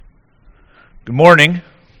Good morning.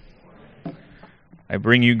 I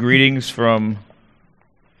bring you greetings from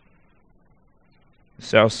the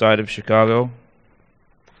south side of Chicago,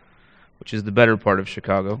 which is the better part of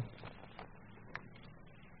Chicago,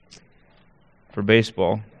 for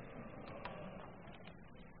baseball.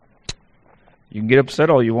 You can get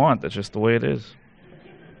upset all you want. That's just the way it is.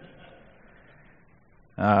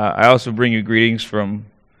 I also bring you greetings from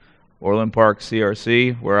Orland Park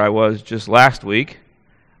CRC, where I was just last week.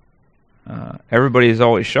 Everybody is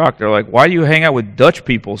always shocked. They're like, why do you hang out with Dutch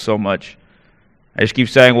people so much? I just keep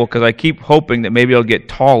saying, well, because I keep hoping that maybe I'll get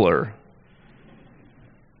taller.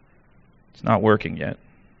 It's not working yet.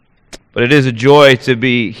 But it is a joy to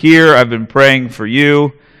be here. I've been praying for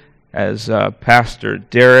you as Pastor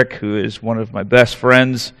Derek, who is one of my best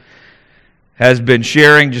friends, has been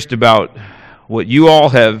sharing just about what you all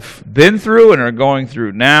have been through and are going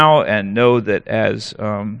through now, and know that as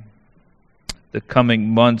the coming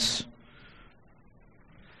months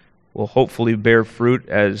will hopefully bear fruit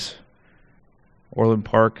as Orland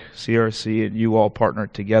Park, CRC, and you all partner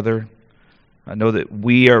together. I know that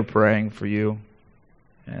we are praying for you,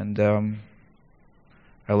 and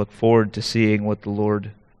I look forward to seeing what the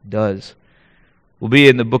Lord does. We'll be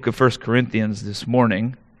in the book of 1 Corinthians this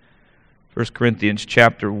morning, 1 Corinthians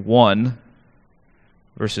chapter 1,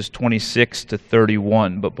 verses 26 to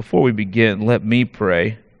 31. But before we begin, let me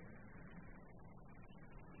pray.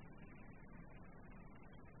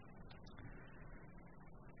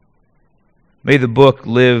 May the book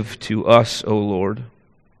live to us, O Lord.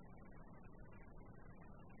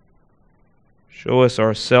 Show us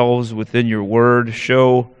ourselves within your word.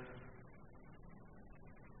 Show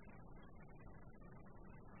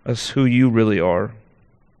us who you really are.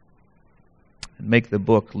 And make the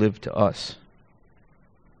book live to us.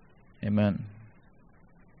 Amen.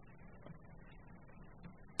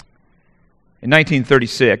 In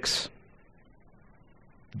 1936,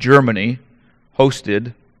 Germany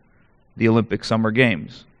hosted the Olympic Summer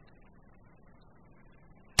Games.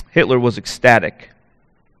 Hitler was ecstatic,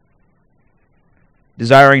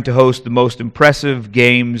 desiring to host the most impressive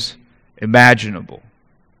games imaginable.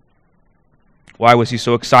 Why was he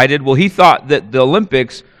so excited? Well, he thought that the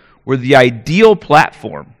Olympics were the ideal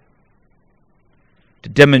platform to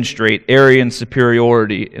demonstrate Aryan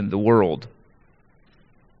superiority in the world.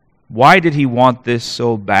 Why did he want this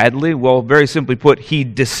so badly? Well, very simply put, he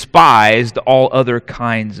despised all other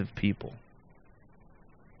kinds of people.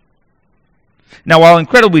 Now, while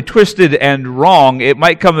incredibly twisted and wrong, it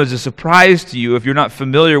might come as a surprise to you if you're not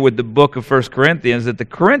familiar with the book of 1 Corinthians that the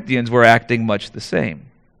Corinthians were acting much the same.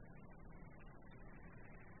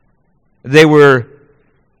 They were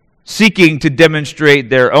seeking to demonstrate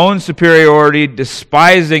their own superiority,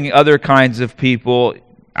 despising other kinds of people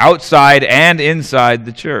outside and inside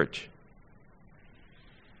the church.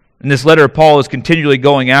 In this letter, Paul is continually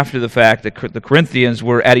going after the fact that the Corinthians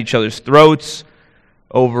were at each other's throats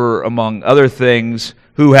over, among other things,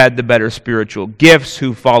 who had the better spiritual gifts,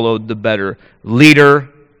 who followed the better leader,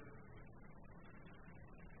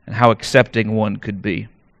 and how accepting one could be.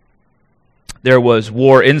 There was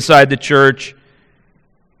war inside the church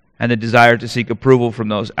and a desire to seek approval from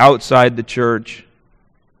those outside the church,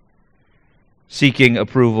 seeking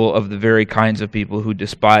approval of the very kinds of people who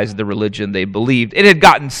despised the religion they believed. It had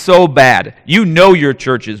gotten so bad. You know your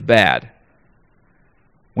church is bad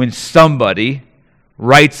when somebody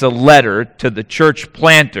writes a letter to the church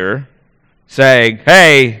planter saying,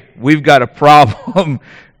 hey, we've got a problem.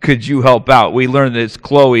 Could you help out? We learned that it's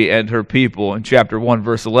Chloe and her people in chapter 1,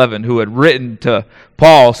 verse 11, who had written to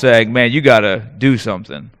Paul saying, man, you got to do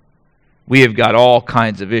something. We have got all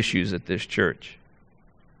kinds of issues at this church.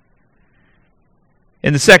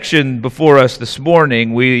 In the section before us this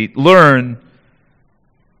morning, we learn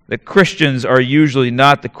that Christians are usually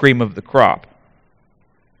not the cream of the crop,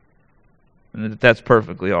 and that's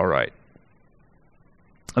perfectly all right.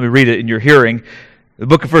 Let me read it in your hearing. The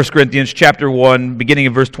book of 1 Corinthians, chapter 1, beginning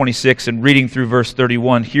in verse 26 and reading through verse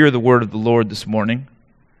 31. Hear the word of the Lord this morning.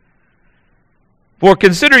 For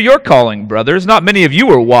consider your calling, brothers. Not many of you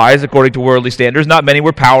were wise according to worldly standards. Not many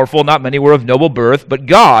were powerful. Not many were of noble birth. But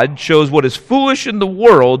God chose what is foolish in the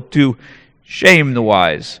world to shame the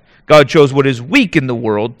wise. God chose what is weak in the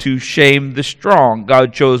world to shame the strong.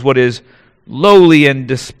 God chose what is lowly and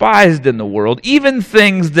despised in the world, even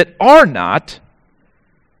things that are not,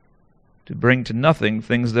 to bring to nothing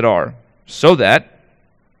things that are, so that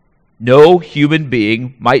no human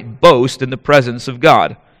being might boast in the presence of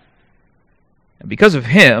God. And because of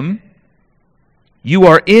him, you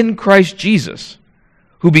are in Christ Jesus,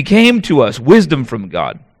 who became to us wisdom from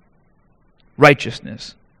God,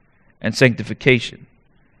 righteousness and sanctification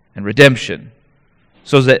and redemption,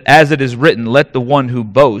 so that as it is written, let the one who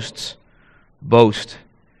boasts boast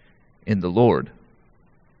in the Lord.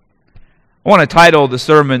 I want to title the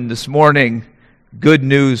sermon this morning, Good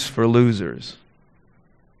News for Losers.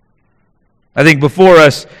 I think before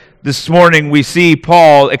us this morning we see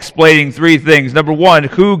Paul explaining three things. Number one,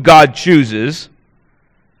 who God chooses.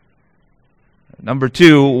 Number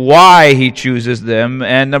two, why he chooses them.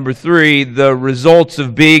 And number three, the results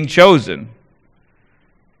of being chosen.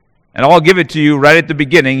 And I'll give it to you right at the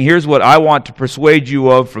beginning. Here's what I want to persuade you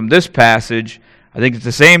of from this passage. I think it's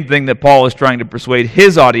the same thing that Paul is trying to persuade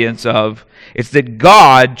his audience of. It's that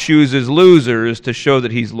God chooses losers to show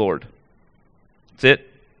that he's Lord. That's it.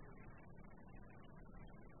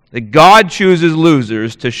 That God chooses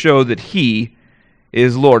losers to show that he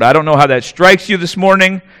is Lord. I don't know how that strikes you this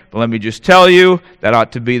morning, but let me just tell you, that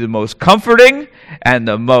ought to be the most comforting and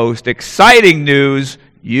the most exciting news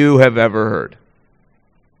you have ever heard.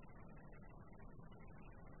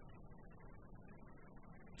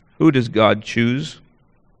 Who does God choose?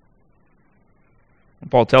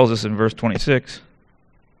 Paul tells us in verse 26.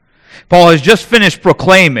 Paul has just finished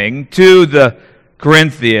proclaiming to the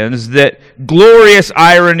Corinthians that glorious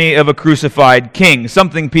irony of a crucified king,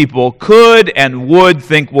 something people could and would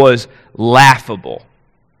think was laughable.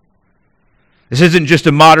 This isn't just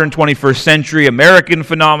a modern 21st century American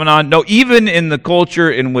phenomenon. No, even in the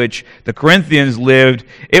culture in which the Corinthians lived,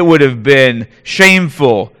 it would have been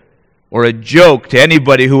shameful or a joke to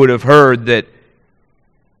anybody who would have heard that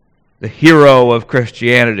the hero of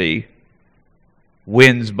Christianity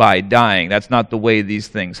wins by dying. That's not the way these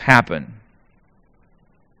things happen.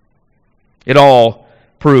 It all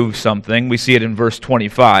proves something. We see it in verse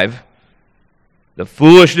 25. The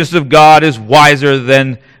foolishness of God is wiser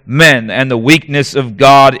than men, and the weakness of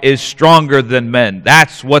God is stronger than men.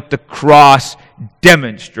 That's what the cross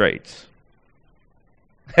demonstrates.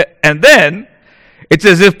 And then, it's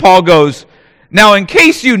as if Paul goes, now in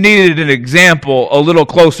case you needed an example a little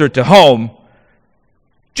closer to home,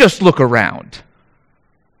 just look around.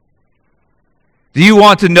 Do you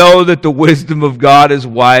want to know that the wisdom of God is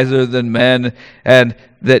wiser than men, and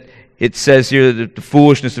that it says here that the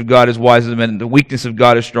foolishness of God is wiser than men, and the weakness of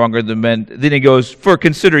God is stronger than men? Then he goes, for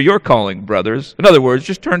consider your calling, brothers. In other words,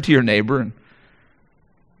 just turn to your neighbor and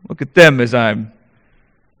look at them as I'm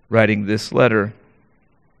writing this letter.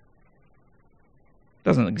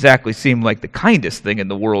 Doesn't exactly seem like the kindest thing in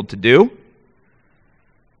the world to do.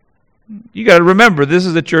 You got to remember, this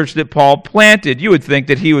is a church that Paul planted. You would think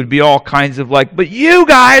that he would be all kinds of like, but you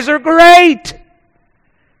guys are great.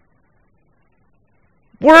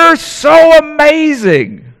 We're so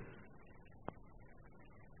amazing.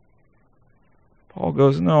 Paul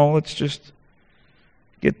goes, no, let's just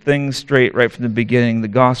get things straight right from the beginning. The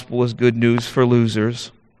gospel is good news for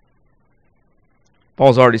losers.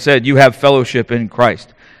 Paul's already said, you have fellowship in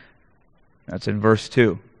Christ. That's in verse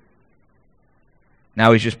 2.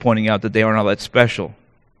 Now he's just pointing out that they are not that special.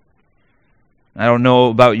 I don't know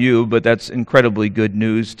about you, but that's incredibly good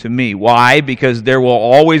news to me. Why? Because there will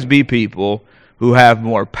always be people who have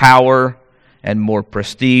more power and more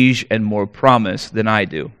prestige and more promise than I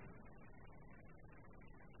do.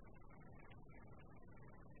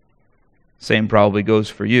 Same probably goes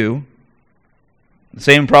for you. The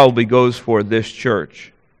same probably goes for this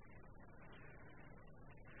church.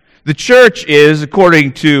 The church is,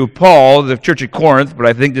 according to Paul, the church at Corinth, but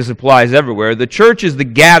I think this applies everywhere, the church is the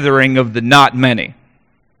gathering of the not many.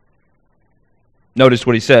 Notice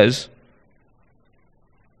what he says.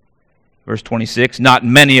 Verse 26, not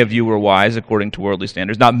many of you were wise according to worldly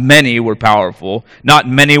standards. Not many were powerful. Not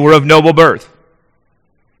many were of noble birth.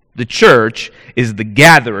 The church is the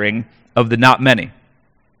gathering of the not many.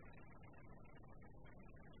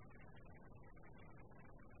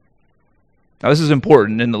 Now, this is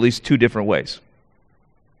important in at least two different ways.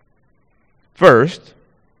 First,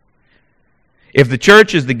 if the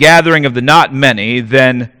church is the gathering of the not many,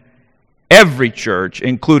 then every church,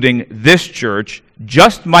 including this church,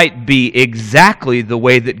 just might be exactly the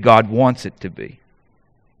way that God wants it to be.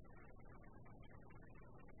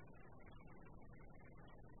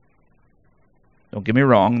 Don't get me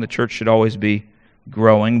wrong, the church should always be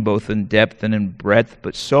growing both in depth and in breadth,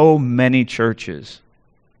 but so many churches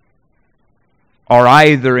are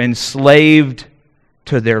either enslaved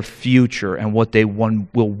to their future and what they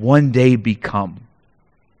will one day become,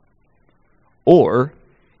 or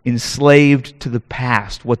enslaved to the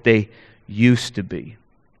past, what they used to be.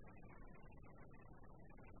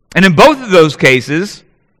 And in both of those cases,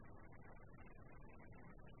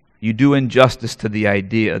 you do injustice to the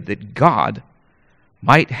idea that God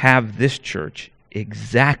might have this church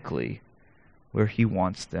exactly where He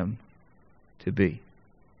wants them to be.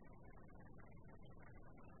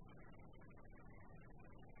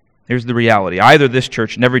 Here's the reality. Either this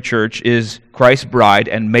church and every church is Christ's bride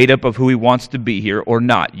and made up of who he wants to be here or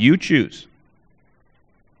not. You choose.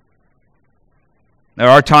 There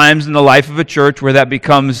are times in the life of a church where that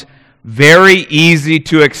becomes very easy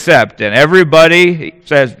to accept, and everybody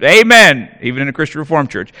says, amen, even in a Christian Reformed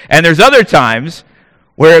church. And there's other times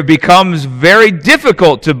where it becomes very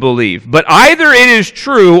difficult to believe. But either it is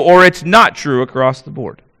true or it's not true across the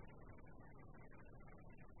board.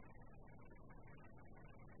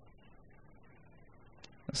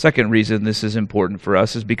 The second reason this is important for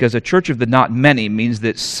us is because a church of the not many means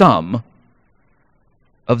that some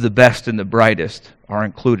of the best and the brightest are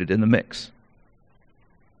included in the mix.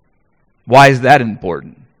 Why is that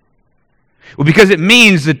important? Well, because it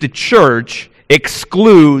means that the church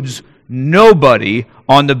excludes nobody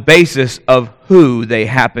on the basis of who they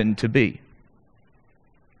happen to be.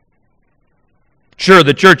 Sure,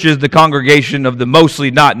 the church is the congregation of the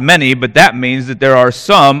mostly not many, but that means that there are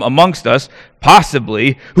some amongst us,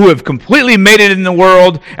 possibly, who have completely made it in the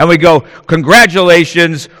world, and we go,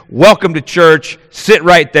 congratulations, welcome to church, sit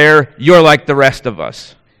right there, you're like the rest of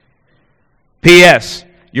us. P.S.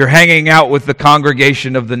 You're hanging out with the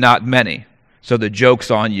congregation of the not many, so the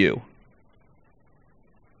joke's on you.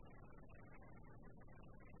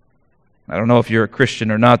 I don't know if you're a Christian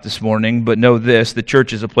or not this morning, but know this, the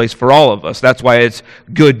church is a place for all of us. That's why it's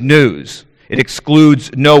good news. It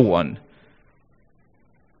excludes no one.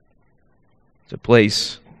 It's a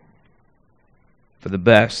place for the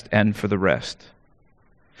best and for the rest.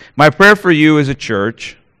 My prayer for you as a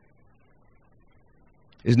church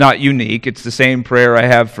is not unique. It's the same prayer I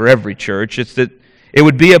have for every church. It's that it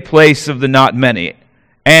would be a place of the not many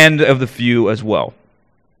and of the few as well.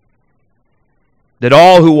 That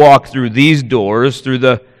all who walk through these doors, through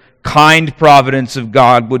the kind providence of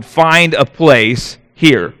God, would find a place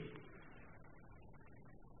here.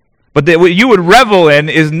 But that what you would revel in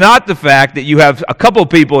is not the fact that you have a couple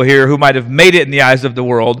people here who might have made it in the eyes of the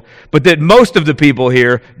world, but that most of the people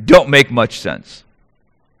here don't make much sense.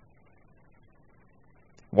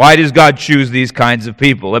 Why does God choose these kinds of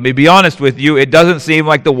people? Let me be honest with you, it doesn't seem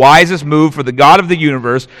like the wisest move for the God of the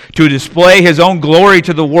universe to display his own glory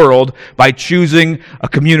to the world by choosing a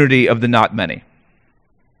community of the not many.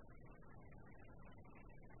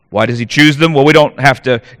 Why does he choose them? Well, we don't have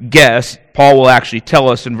to guess. Paul will actually tell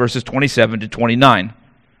us in verses 27 to 29.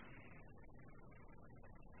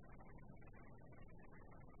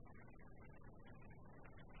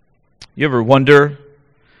 You ever wonder,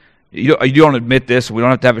 you don't admit this, we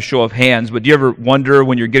don't have to have a show of hands, but do you ever wonder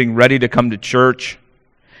when you're getting ready to come to church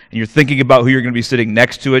and you're thinking about who you're going to be sitting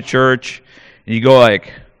next to at church, and you go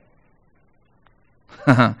like,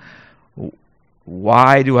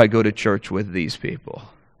 why do I go to church with these people?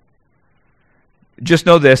 Just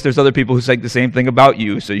know this, there's other people who say the same thing about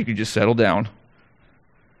you, so you can just settle down.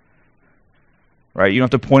 Right? You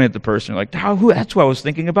don't have to point at the person like, that's what I was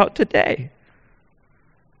thinking about today.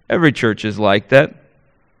 Every church is like that.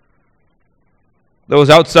 Those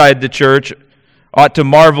outside the church ought to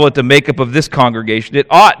marvel at the makeup of this congregation. It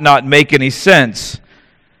ought not make any sense.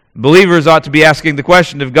 Believers ought to be asking the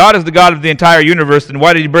question, if God is the God of the entire universe, then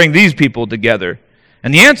why did he bring these people together?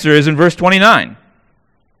 And the answer is in verse 29.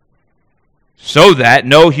 So that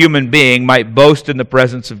no human being might boast in the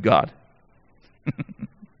presence of God.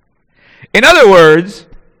 In other words,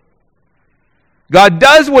 God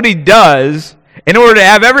does what he does in order to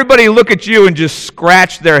have everybody look at you and just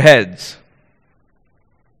scratch their heads.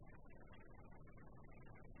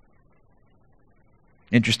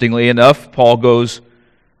 Interestingly enough, Paul goes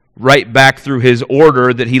right back through his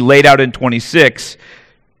order that he laid out in 26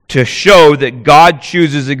 to show that God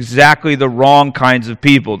chooses exactly the wrong kinds of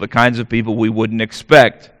people, the kinds of people we wouldn't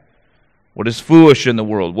expect. What is foolish in the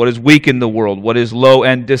world, what is weak in the world, what is low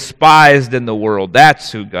and despised in the world,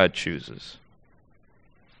 that's who God chooses.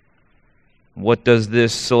 What does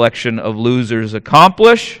this selection of losers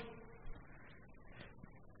accomplish?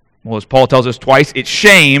 Well, as Paul tells us twice, it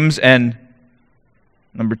shames, and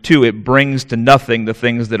number two, it brings to nothing the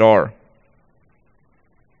things that are.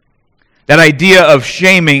 That idea of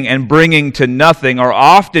shaming and bringing to nothing are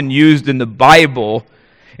often used in the Bible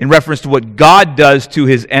in reference to what God does to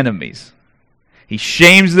his enemies. He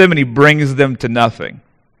shames them and he brings them to nothing.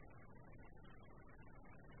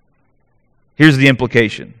 Here's the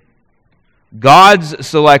implication. God's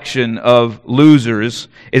selection of losers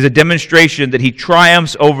is a demonstration that he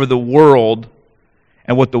triumphs over the world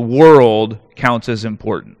and what the world counts as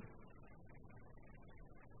important.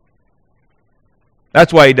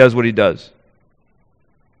 That's why he does what he does.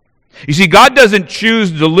 You see, God doesn't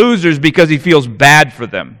choose the losers because he feels bad for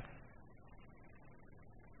them.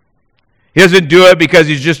 He doesn't do it because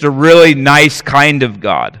he's just a really nice kind of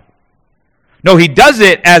God. No, he does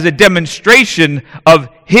it as a demonstration of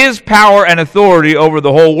his power and authority over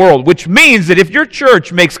the whole world, which means that if your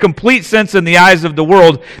church makes complete sense in the eyes of the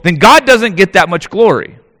world, then God doesn't get that much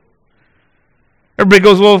glory. Everybody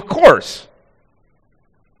goes, well, of course.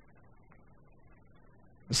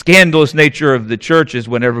 The scandalous nature of the church is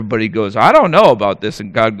when everybody goes, I don't know about this,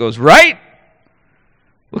 and God goes, right?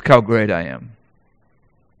 Look how great I am.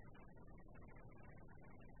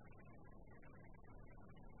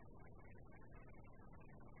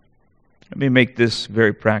 Let me make this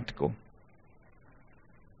very practical.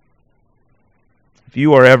 If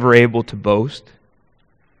you are ever able to boast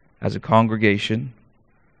as a congregation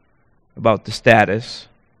about the status,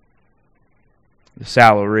 the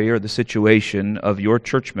salary, or the situation of your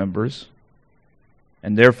church members,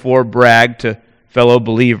 and therefore brag to fellow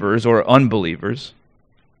believers or unbelievers,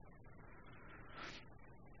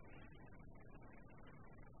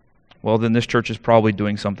 well, then this church is probably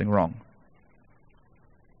doing something wrong,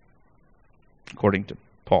 according to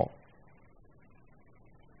Paul.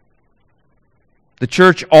 The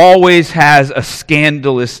church always has a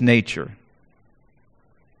scandalous nature.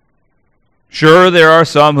 Sure, there are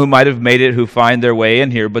some who might have made it who find their way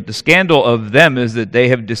in here, but the scandal of them is that they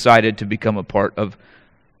have decided to become a part of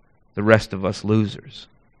the rest of us losers.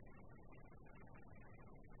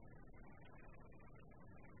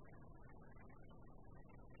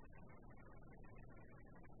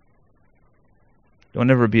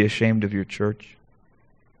 Don't ever be ashamed of your church.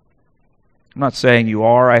 I'm not saying you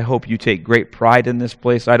are. I hope you take great pride in this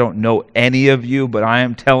place. I don't know any of you, but I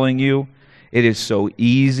am telling you, it is so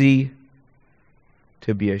easy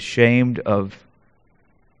to be ashamed of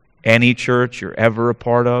any church you're ever a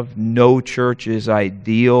part of. No church is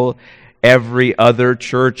ideal. Every other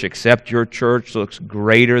church except your church looks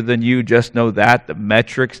greater than you. Just know that the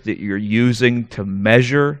metrics that you're using to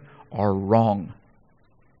measure are wrong.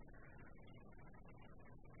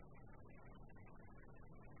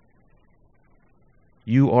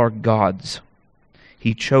 You are God's.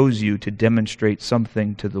 He chose you to demonstrate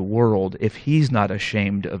something to the world. If He's not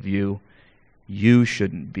ashamed of you, you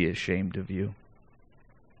shouldn't be ashamed of you.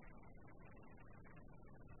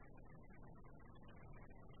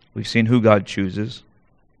 We've seen who God chooses.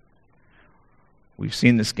 We've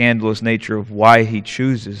seen the scandalous nature of why He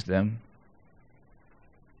chooses them.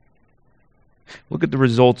 Look at the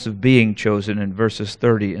results of being chosen in verses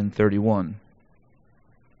 30 and 31.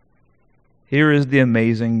 Here is the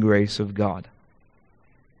amazing grace of God.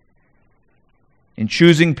 In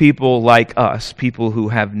choosing people like us, people who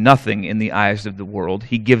have nothing in the eyes of the world,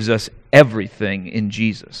 He gives us everything in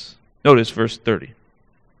Jesus. Notice verse 30.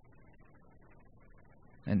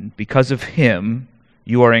 And because of Him,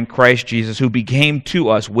 you are in Christ Jesus, who became to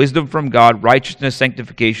us wisdom from God, righteousness,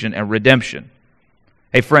 sanctification, and redemption.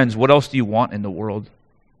 Hey friends, what else do you want in the world?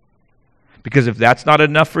 Because if that's not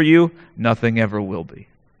enough for you, nothing ever will be.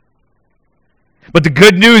 But the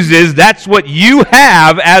good news is that's what you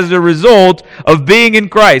have as a result of being in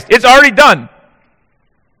Christ. It's already done.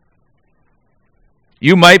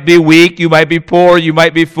 You might be weak, you might be poor, you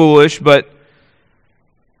might be foolish, but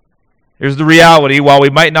here's the reality. While we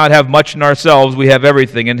might not have much in ourselves, we have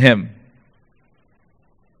everything in Him.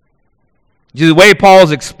 The way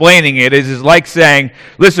Paul's explaining it is like saying,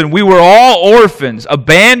 listen, we were all orphans,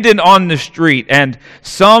 abandoned on the street, and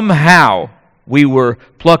somehow we were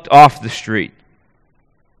plucked off the street.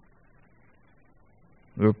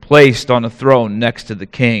 We were placed on a throne next to the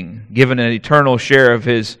King, given an eternal share of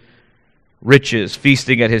His riches,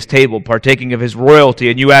 feasting at His table, partaking of His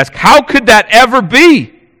royalty. And you ask, how could that ever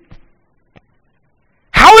be?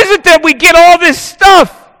 How is it that we get all this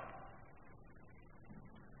stuff?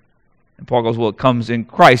 And Paul goes, well, it comes in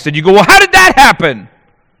Christ. And you go, well, how did that happen?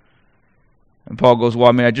 And Paul goes,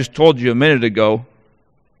 well, I just told you a minute ago.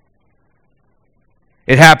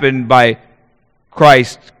 It happened by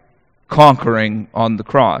Christ conquering on the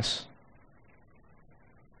cross.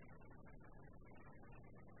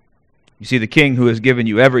 You see, the King who has given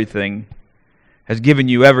you everything has given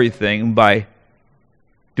you everything by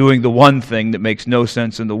doing the one thing that makes no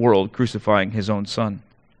sense in the world, crucifying His own Son.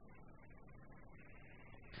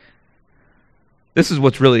 This is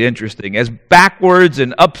what's really interesting. As backwards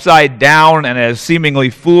and upside down and as seemingly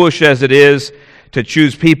foolish as it is to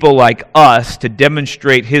choose people like us to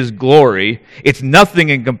demonstrate His glory, it's nothing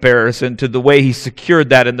in comparison to the way He secured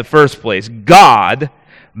that in the first place. God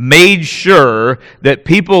made sure that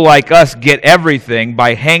people like us get everything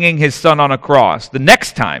by hanging His Son on a cross. The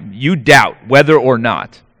next time you doubt whether or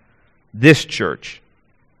not this church,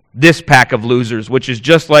 this pack of losers, which is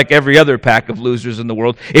just like every other pack of losers in the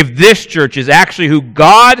world, if this church is actually who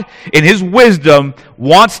God, in His wisdom,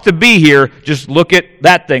 wants to be here, just look at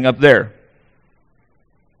that thing up there.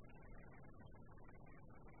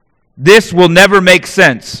 This will never make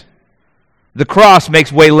sense. The cross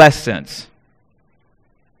makes way less sense.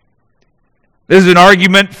 This is an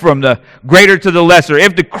argument from the greater to the lesser.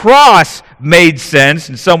 If the cross made sense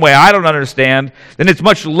in some way I don't understand, then it's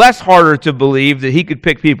much less harder to believe that he could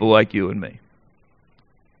pick people like you and me.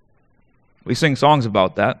 We sing songs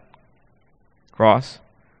about that. Cross.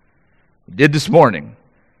 We did this morning.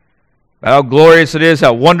 How glorious it is,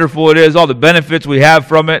 how wonderful it is, all the benefits we have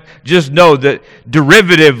from it. Just know that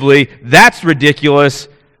derivatively, that's ridiculous.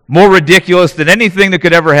 More ridiculous than anything that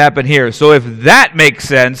could ever happen here. So if that makes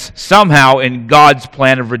sense somehow in God's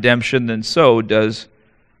plan of redemption, then so does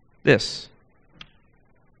this.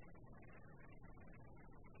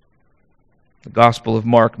 The Gospel of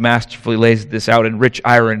Mark masterfully lays this out in rich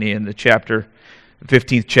irony in the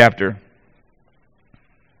 15th chapter.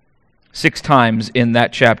 6 times in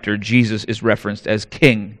that chapter, Jesus is referenced as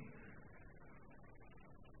king.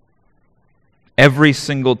 Every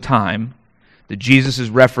single time that Jesus is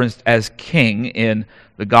referenced as king in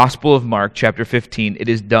the Gospel of Mark, chapter 15, it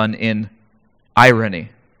is done in irony.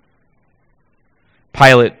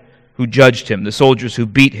 Pilate, who judged him, the soldiers who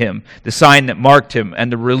beat him, the sign that marked him,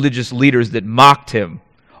 and the religious leaders that mocked him,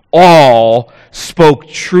 all spoke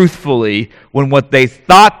truthfully when what they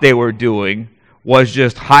thought they were doing was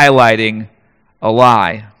just highlighting a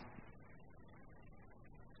lie.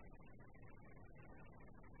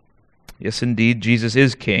 Yes, indeed, Jesus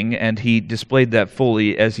is king, and he displayed that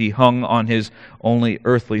fully as he hung on his only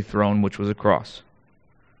earthly throne, which was a cross.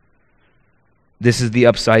 This is the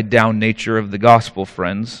upside-down nature of the gospel,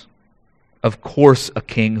 friends. Of course, a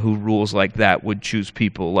king who rules like that would choose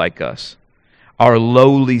people like us. Our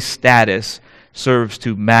lowly status serves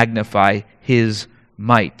to magnify his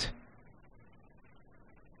might.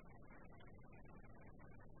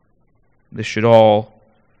 This should all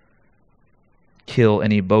kill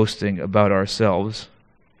any boasting about ourselves.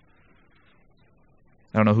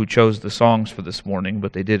 I don't know who chose the songs for this morning,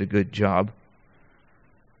 but they did a good job.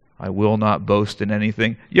 I will not boast in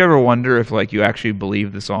anything. You ever wonder if you actually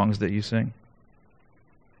believe the songs that you sing?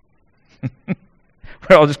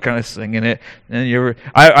 We're all just kind of singing it. And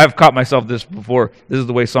I've caught myself this before. This is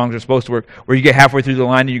the way songs are supposed to work, where you get halfway through the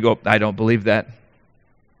line and you go, I don't believe that.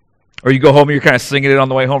 Or you go home and you're kind of singing it on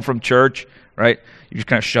the way home from church, right? You just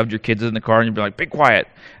kind of shoved your kids in the car and you'd be like, be quiet.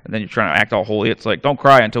 And then you're trying to act all holy. It's like, don't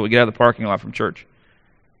cry until we get out of the parking lot from church.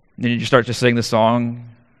 And then you just start to sing the song.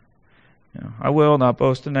 I will not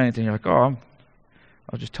boast in anything. You're like, I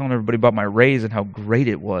was just telling everybody about my raise and how great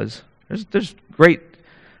it was. There's great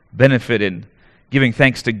benefit in giving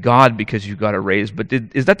thanks to God because you got a raise. But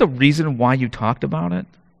is that the reason why you talked about it?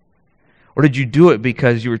 Or did you do it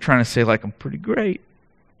because you were trying to say, I'm pretty great?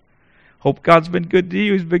 Hope God's been good to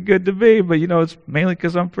you. He's been good to me. But, it's mainly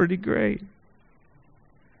because I'm pretty great.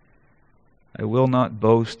 I will not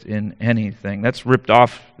boast in anything. That's ripped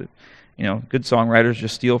off. Good songwriters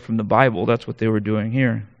just steal from the Bible. That's what they were doing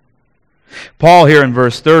here. Paul here in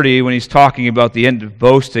verse 30, when he's talking about the end of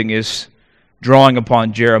boasting, is drawing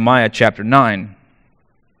upon Jeremiah chapter 9.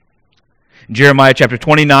 In Jeremiah chapter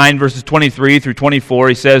 29, verses 23 through 24,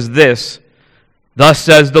 he says this, Thus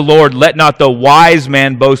says the Lord, let not the wise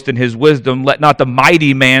man boast in his wisdom, let not the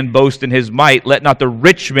mighty man boast in his might, let not the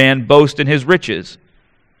rich man boast in his riches.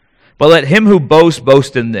 But let him who boasts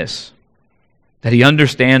boast in this, that he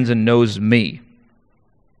understands and knows me,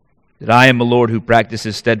 that I am the Lord who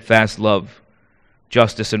practices steadfast love,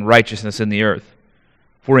 justice, and righteousness in the earth.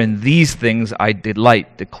 For in these things I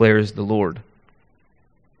delight, declares the Lord.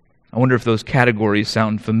 I wonder if those categories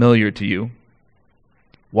sound familiar to you.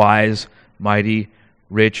 Wise, mighty,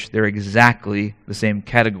 rich, they're exactly the same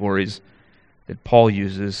categories that Paul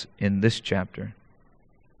uses in this chapter.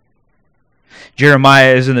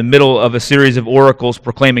 Jeremiah is in the middle of a series of oracles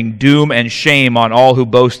proclaiming doom and shame on all who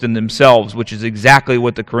boast in themselves, which is exactly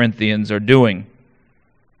what the Corinthians are doing.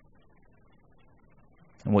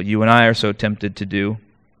 And what you and I are so tempted to do.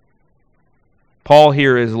 Paul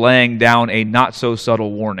here is laying down a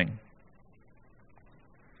not-so-subtle warning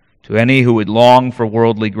to any who would long for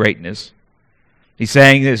worldly greatness. He's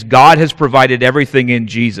saying this, God has provided everything in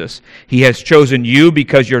Jesus. He has chosen you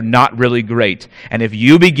because you're not really great. And if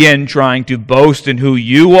you begin trying to boast in who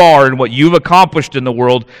you are and what you've accomplished in the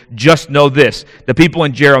world, just know this. The people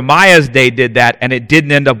in Jeremiah's day did that, and it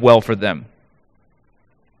didn't end up well for them.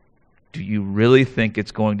 Do you really think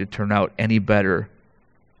it's going to turn out any better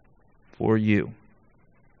for you?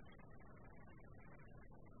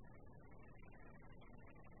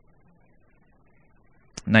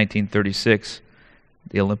 In 1936,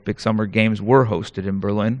 the Olympic Summer Games were hosted in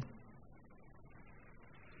Berlin.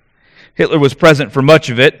 Hitler was present for much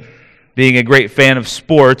of it. being a great fan of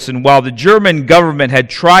sports, and while the German government had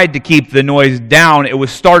tried to keep the noise down, it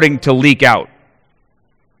was starting to leak out.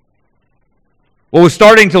 What was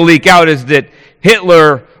starting to leak out is that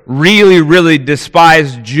Hitler really, really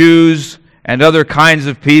despised Jews and other kinds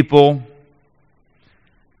of people.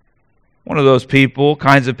 One of those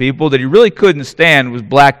kinds of people that he really couldn't stand was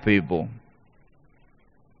black people.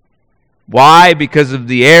 Why? Because of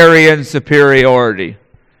the Aryan superiority.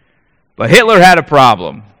 But Hitler had a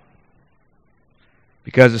problem.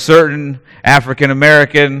 Because a certain African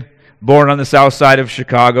American born on the south side of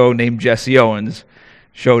Chicago named Jesse Owens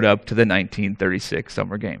showed up to the 1936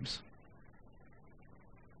 Summer Games.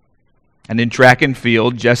 And in track and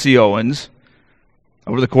field, Jesse Owens,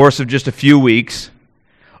 over the course of just a few weeks,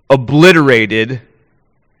 obliterated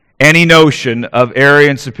any notion of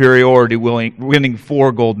Aryan superiority, winning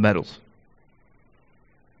 4 gold medals.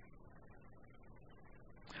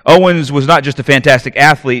 Owens was not just a fantastic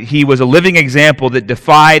athlete, he was a living example that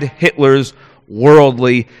defied Hitler's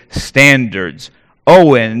worldly standards.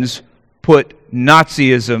 Owens put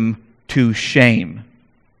Nazism to shame.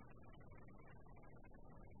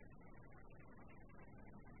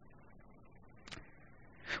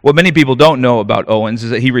 What many people don't know about Owens is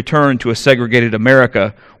that he returned to a segregated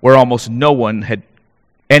America where almost no one had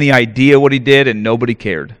any idea what he did and nobody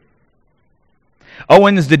cared.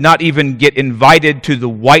 Owens did not even get invited to the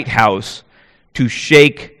White House to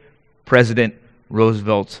shake President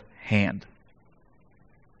Roosevelt's hand.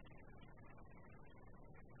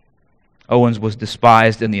 Owens was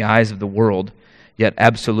despised in the eyes of the world, yet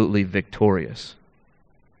absolutely victorious.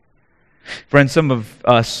 Friends, some of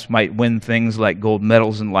us might win things like gold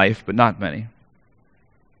medals in life, but not many.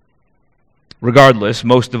 Regardless,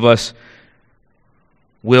 most of us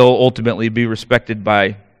will ultimately be respected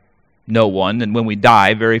by no one, and when we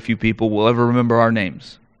die, very few people will ever remember our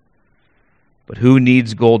names. But who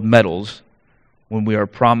needs gold medals when we are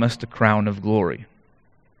promised a crown of glory?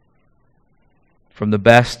 From the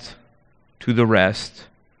best to the rest,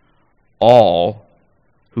 all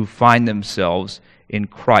who find themselves in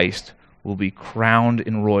Christ will be crowned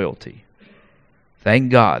in royalty.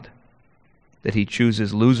 Thank God that He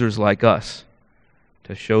chooses losers like us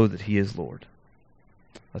to show that He is Lord.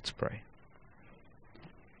 Let's pray.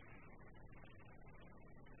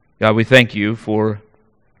 God, we thank You for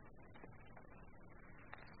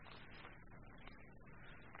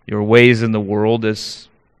Your ways in the world, as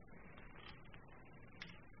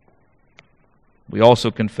we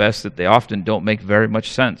also confess that they often don't make very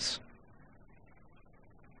much sense.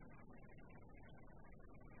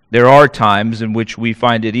 There are times in which we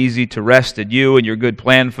find it easy to rest in You and Your good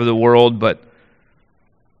plan for the world, but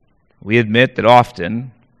we admit that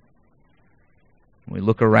often when we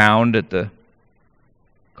look around at the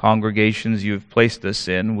congregations You have placed us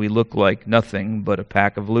in, we look like nothing but a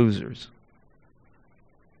pack of losers.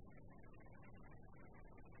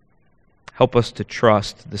 Help us to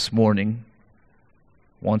trust this morning,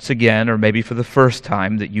 once again, or maybe for the first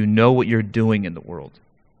time, that You know what You're doing in the world.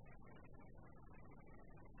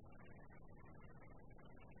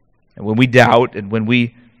 And when we doubt and when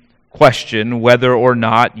we question whether or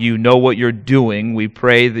not You know what You're doing, we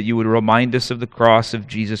pray that You would remind us of the cross of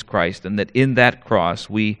Jesus Christ, and that in that cross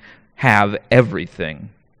we have everything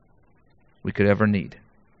we could ever need.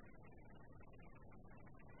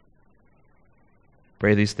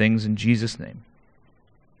 Pray these things in Jesus' name.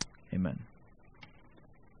 Amen.